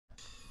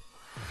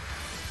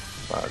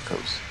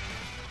Because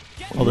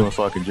when you're in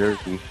fucking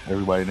Jersey,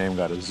 everybody's name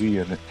got a Z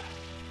in it.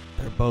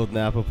 They're both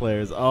Napa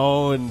players.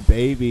 Oh, and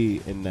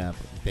Baby in Napa.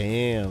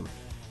 Damn.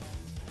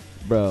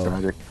 Bro.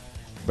 Tragic.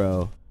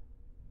 Bro.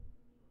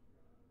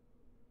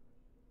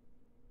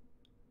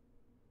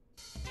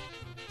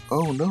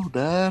 Oh no,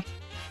 Dad.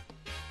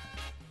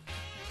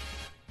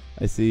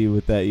 I see you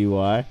with that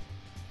UI.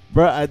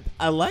 Bro,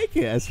 I like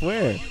it, I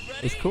swear.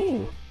 It's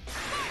cool.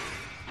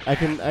 I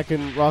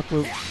can rock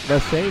with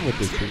that same with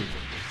this team.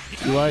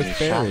 UI is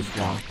fair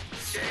now.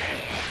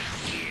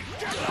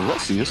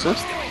 Let's see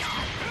assist.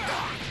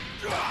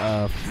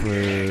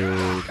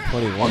 For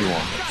 21.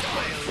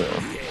 So.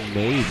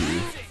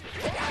 Maybe.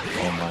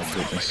 Oh my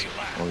goodness.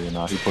 Oh yeah,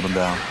 nah, he put him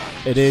down.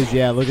 It is,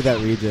 yeah, look at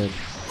that regen.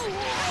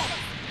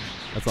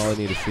 That's all I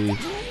need to see.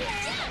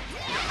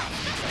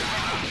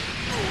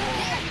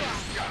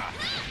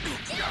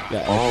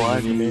 Yeah, all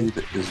I need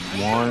is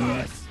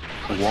one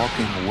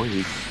walking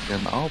awake,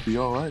 and I'll be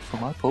alright for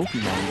my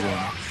Pokemon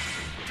run.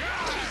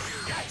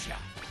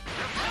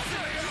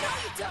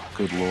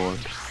 Good lord.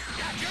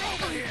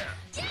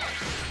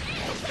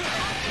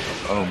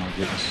 Oh my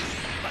goodness.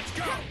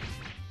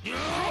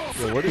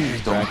 Yeah, what are you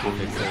tracking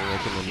this thing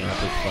making the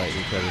Napas fight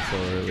each other so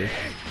early?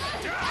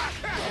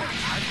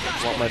 I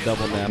want my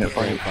double Napa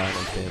frame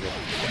final, damn it.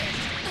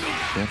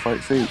 Can't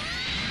fight fate.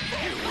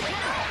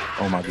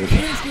 Oh my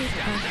goodness.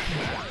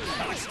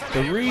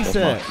 The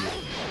reset.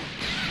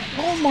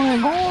 Oh my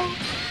god.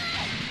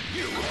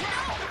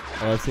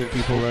 Oh, I've seen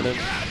people running.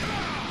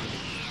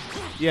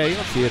 Yeah, you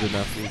don't see it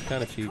enough. He's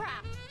kind of cheap. I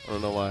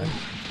don't know why.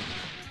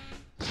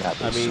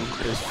 I mean,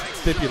 there's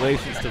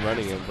stipulations to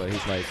running him, but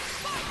he's like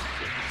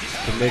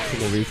the mix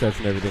and the resets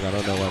and everything. I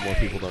don't know why more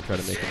people don't try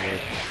to make him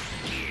work.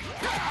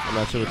 I'm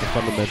not sure what the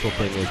fundamental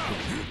thing is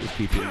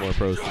keeping more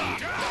pros from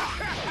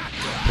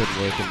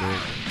putting work in there.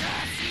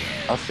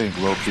 I think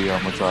low-key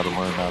I'm going to try to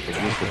learn how to do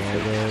this thing.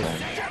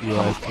 You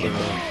guys can,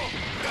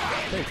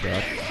 thanks,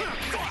 Rob.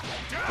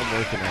 I'm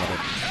working on it.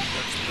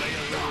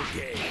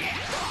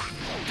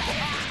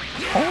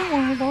 Oh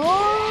my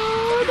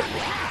god!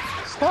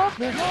 Stop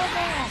it!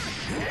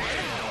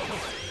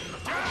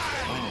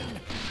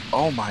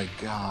 Oh my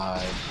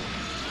god.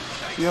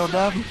 Yo,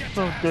 that was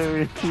so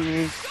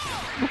dirty.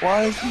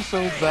 Why is he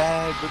so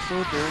bad but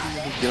so dirty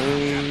in the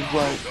game?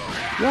 Like,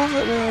 y'all,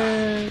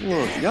 man,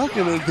 look, y'all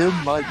can make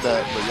him like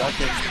that, but y'all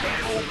can't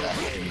hold that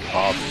in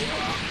hobby.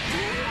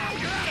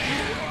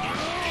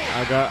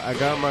 I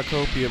got my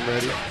copium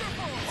ready.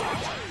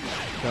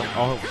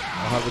 I'll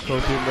have the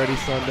copium ready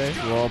Sunday.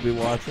 We'll all be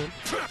watching.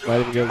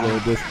 Might even get a little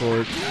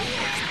Discord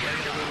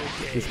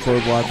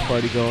watch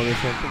party going or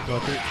something.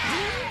 Fuck it.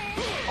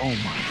 Oh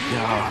my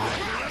god.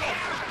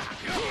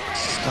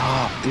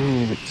 Stop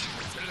it.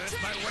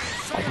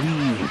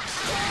 Please.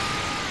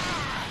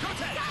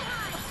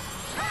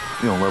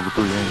 You on level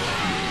 3, ain't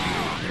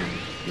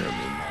you?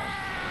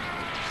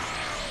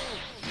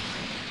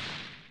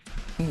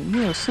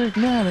 You're a sick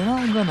man, and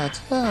I'm gonna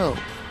tell.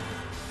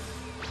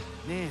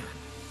 Man,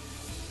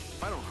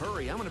 if I don't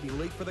hurry, I'm gonna be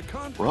late for the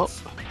conference. Well,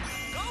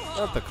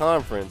 not the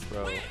conference,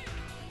 bro.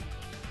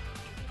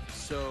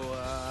 So,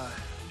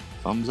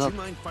 thumbs do up. you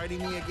mind fighting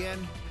me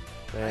again?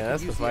 Man,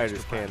 that's the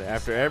fighter's canon.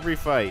 After every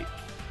fight,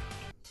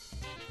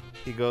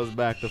 he goes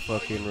back to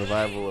fucking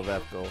revival of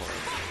F Gohan.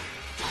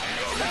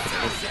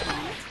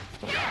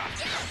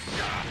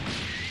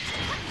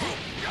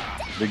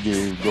 They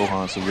gave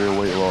Gohan severe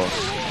weight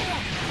loss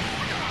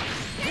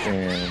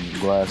and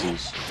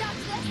glasses.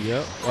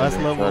 Yep. That's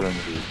level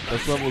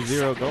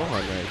 0 Gohan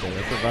right there.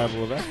 That's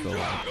revival of F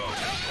Gohan.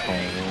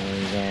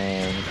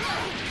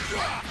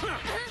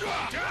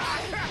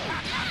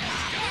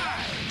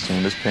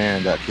 Seeing this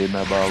parent got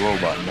kidnapped by a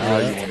robot. Now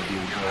you want to be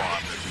with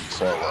Gohan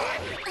solo.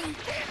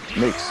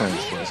 Makes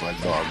sense, but it's like,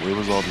 dog, where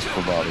was all this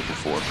bravado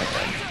before,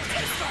 man?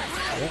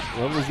 Yep.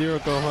 Level 0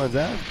 Gohan's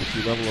out. If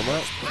you level him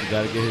up, you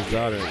gotta get his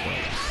daughter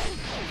involved.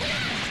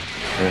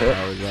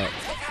 Powers up.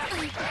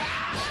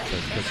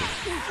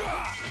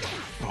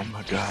 Oh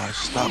my gosh,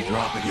 stop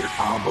dropping your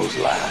combos,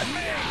 lad.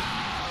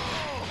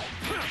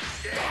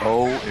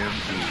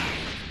 OMG.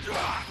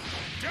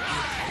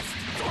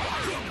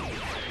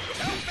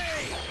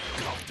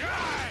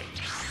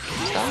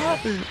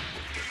 Stop it.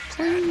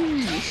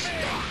 Please.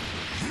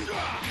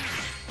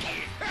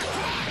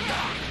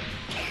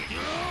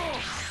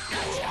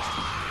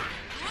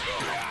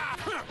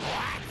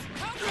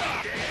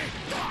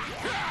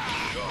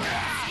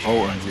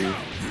 OMG.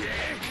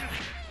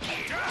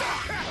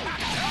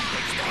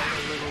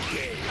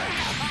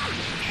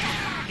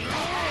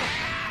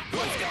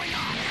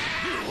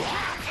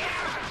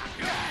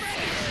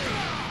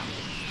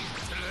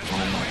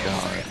 Oh my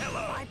god.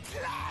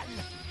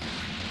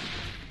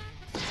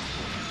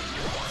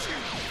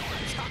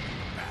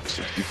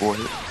 64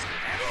 hits.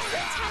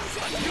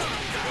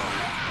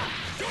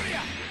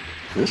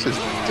 This is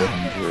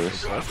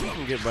dangerous. Unless you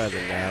can get by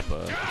the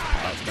Napa,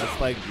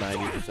 that's like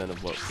 90%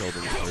 of what killed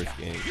in the first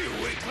game.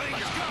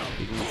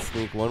 You can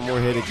sneak one more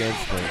hit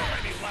against him.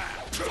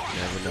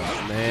 Never know.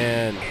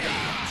 Man.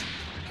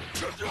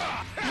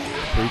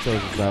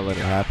 Fritos is not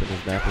letting it happen.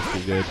 His Napa's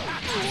too good.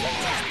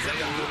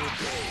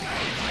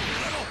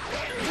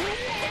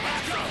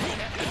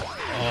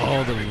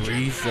 Oh, the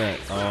reset.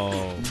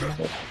 Oh.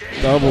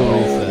 Double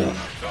reset.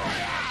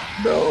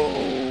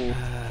 No.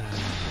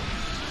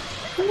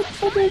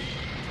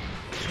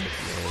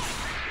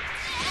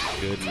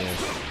 Goodness.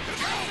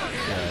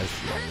 Yes.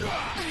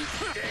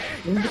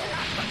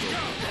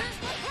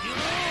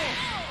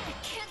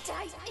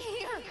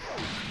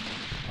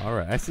 All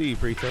right, I see you,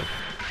 Preto.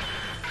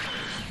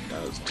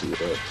 That was too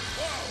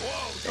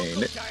rough.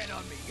 Ain't it?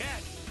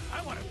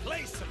 I want to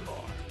play some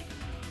more.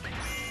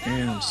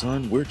 Damn,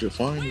 son, where'd you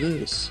find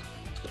this?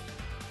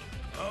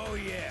 Oh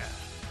yeah.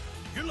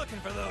 You're looking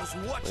for those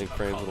Link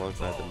frames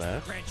alongside the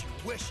mask?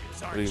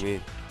 What do you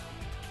mean?